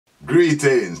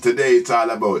Greetings, today it's all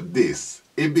about this,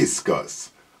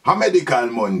 hibiscus. On Medical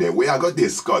Monday, we are going to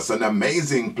discuss an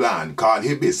amazing plant called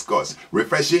hibiscus.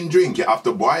 Refreshing drink, you have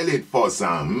to boil it first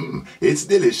and it's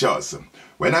delicious.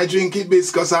 When I drink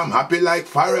hibiscus, I'm happy like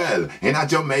Pharrell. In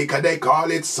Jamaica, they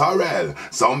call it Sorrel.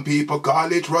 Some people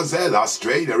call it Roselle.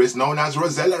 Australia is known as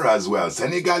Rosella as well.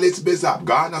 Senegal, it's Bissap.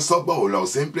 Ghana, Sobolo,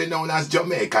 simply known as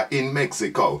Jamaica in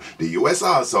Mexico. The US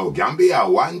also, Gambia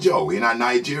Wonjo. In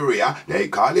Nigeria, they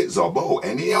call it Zobo.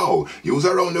 Anyhow, used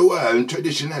around the world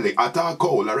traditionally at a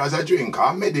cold or as a drink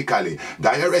or medically.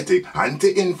 Diuretic,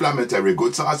 anti-inflammatory,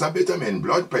 good source of vitamin,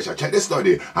 blood pressure. Check the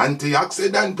study.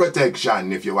 Antioxidant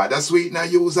protection. If you had a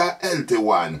sweetener, use a healthy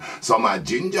one. Some add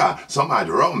ginger, some add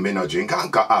rum. Me no drink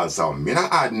alcohol, so me no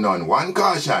add none. One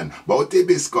caution about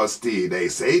hibiscus tea. They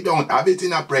say don't have it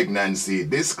in a pregnancy.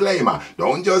 Disclaimer,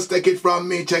 don't just take it from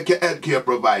me. Check your healthcare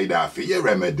provider for your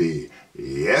remedy.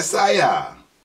 Yes, I am.